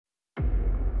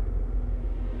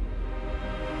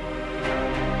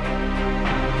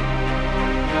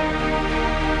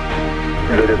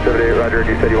78, roger, and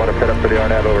you said you want to set up for the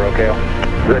RNAV over, okay?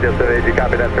 Zodiac 78, do you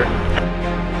copy that, sir?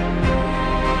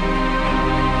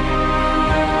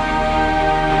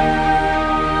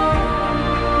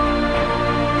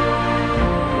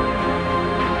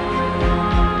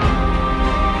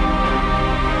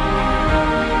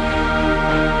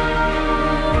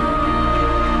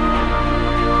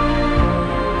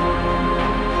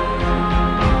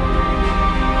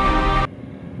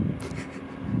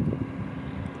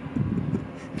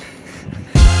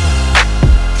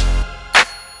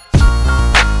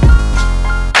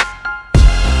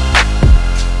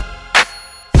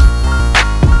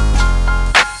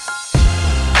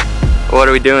 What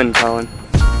are we doing, Colin?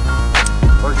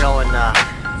 We're going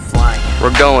flying.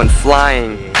 We're going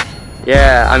flying.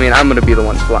 Yeah, I mean, I'm gonna be the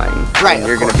one flying. Right, and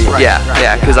you're of course, gonna be, right,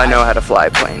 yeah, because I know how to fly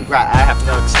a plane. Right, I have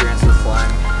no experience with flying.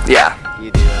 Yeah.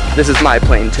 You do. This is my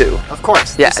plane too. Of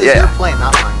course. Yeah, this is your plane,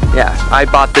 not mine. Yeah, I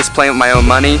bought this plane with my own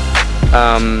money,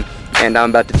 and I'm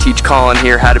about to teach Colin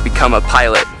here how to become a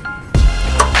pilot.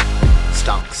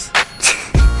 Stonks.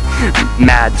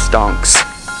 Mad stonks.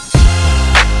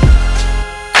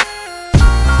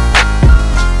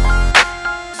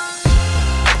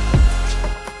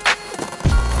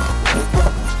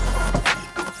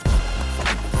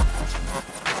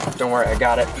 Don't worry, I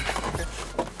got it.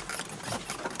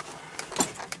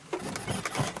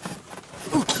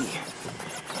 Okay.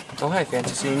 Oh, hi,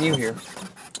 fancy seeing you here.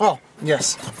 Oh,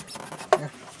 yes. Yeah.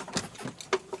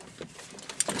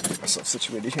 Myself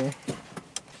situated here.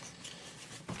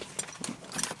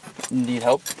 Need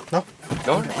help? No.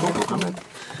 No? Cool, come in.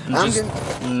 I'm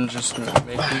just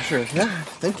making sure. Yeah,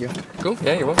 thank you. Cool,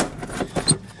 yeah, you're welcome.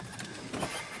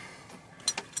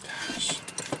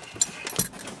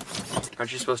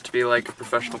 Aren't you supposed to be like a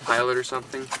professional pilot or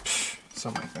something?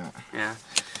 Something like that. Yeah.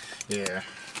 Yeah.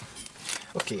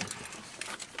 Okay.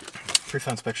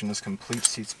 Pre-flight inspection is complete.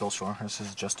 Seats bill shore. This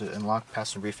is adjusted and locked.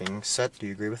 Passenger briefing set. Do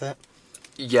you agree with that?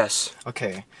 Yes.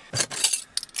 Okay.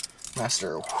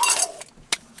 Master.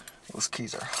 Those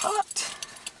keys are hot.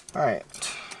 Alright.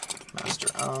 Master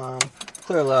on.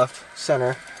 Clear left.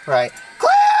 Center. Right. Clear!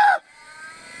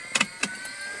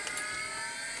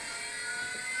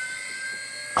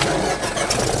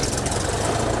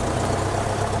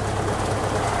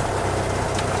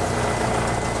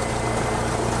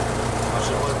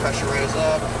 Pressure raise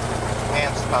up,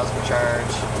 hands positive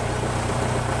charge.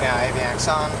 Now avionics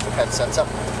on, headsets up.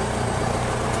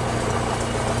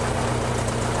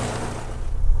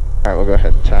 Alright, we'll go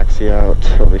ahead and taxi out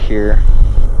over here.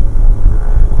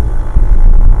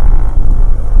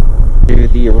 Do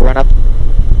the run up.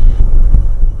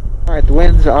 Alright, the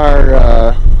winds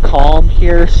are calm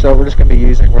here, so we're just going to be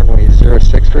using runway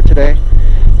 06 for today.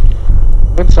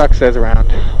 Wind suck says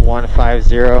around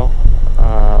 150,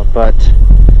 but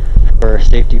for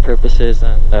safety purposes,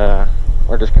 and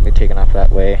we're just going to be taking off that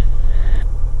way.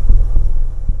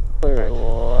 Clear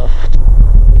left,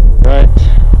 right.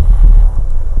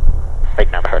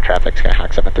 Lake Navajo traffic,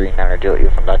 Skyhawk 739, deal you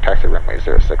from back taxi runway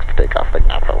 06 for takeoff, Lake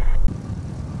Navajo.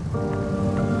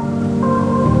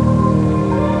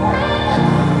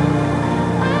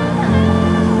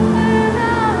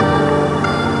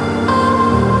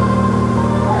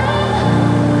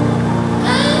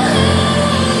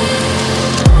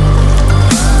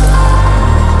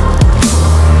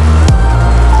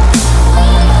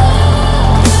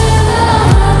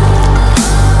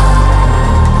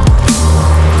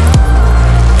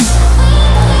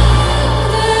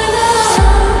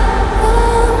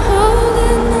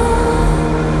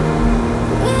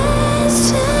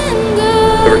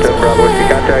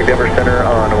 Contact Denver Center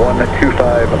on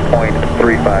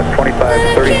 125.35,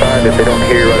 2535. If they don't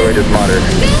hear you right away, just monitor.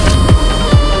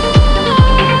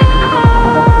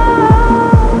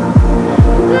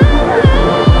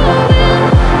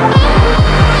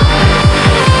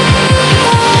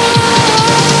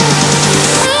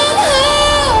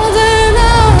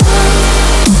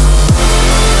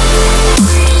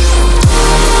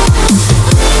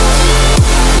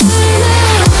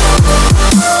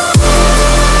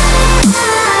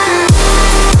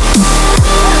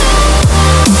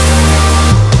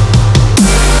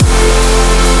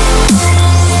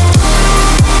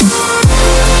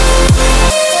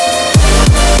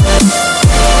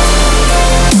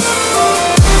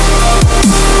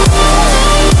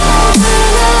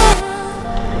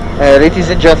 Ladies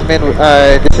and gentlemen,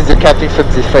 this is your captain from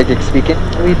the flight deck speaking.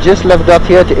 We just leveled up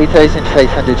here to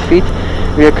 8,500 feet.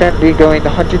 We are currently going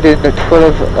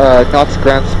 112 knots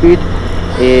ground speed,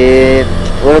 and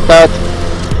we're about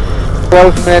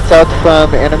 12 minutes out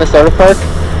from Animas Auto Park.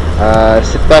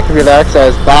 Sit back and relax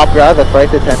as Bob Brown, the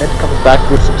flight attendant, comes back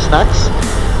with some snacks.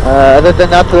 Other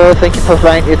than that, thank you for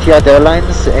flying Etihad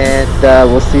Airlines, and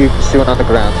we'll see you soon on the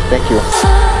ground. Thank you.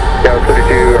 Yeah,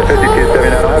 32 or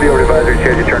 5279. I'll have your advisory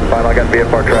change your turn final. I got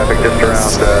VFR traffic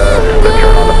just around the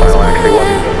turn on the final. Actually,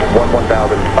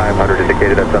 1,500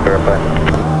 indicated. That's unverified.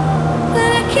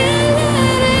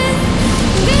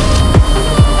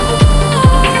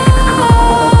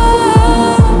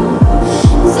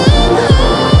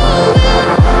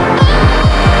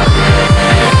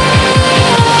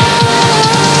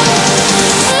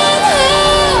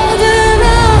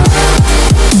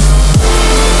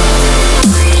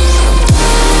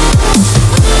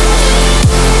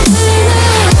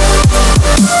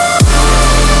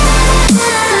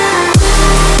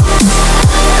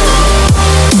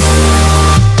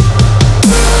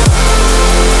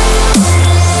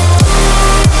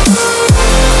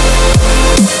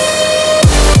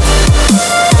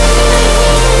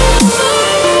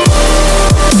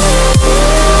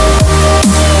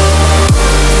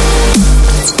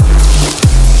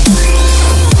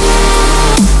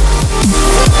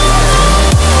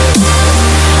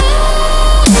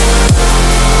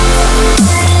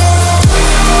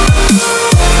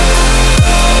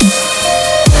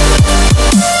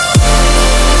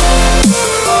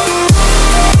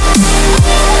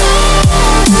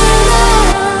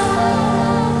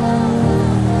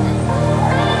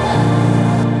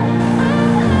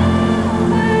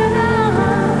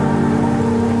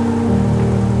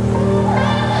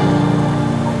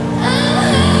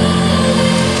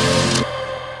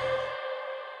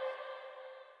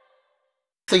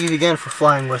 Thank you again for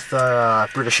flying with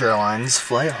British Airlines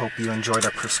flight. I hope you enjoyed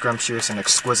our scrumptious and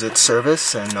exquisite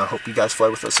service, and I hope you guys fly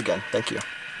with us again. Thank you.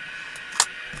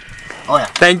 Oh yeah.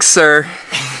 Thanks, sir.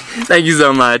 Thank you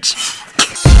so much.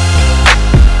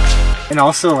 And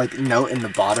also, like, note in the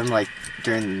bottom, like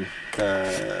during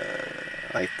the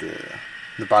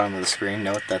bottom of the screen,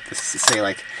 note that this say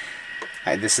like,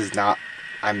 this is not.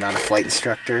 I'm not a flight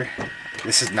instructor.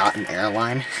 This is not an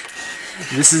airline.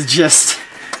 This is just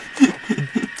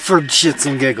for shits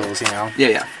and giggles, you know?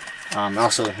 Yeah.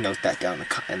 Also note that down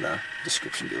in the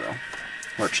description below.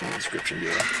 Merch in the description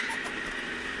below.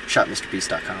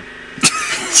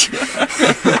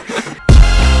 ShopMrBeast.com.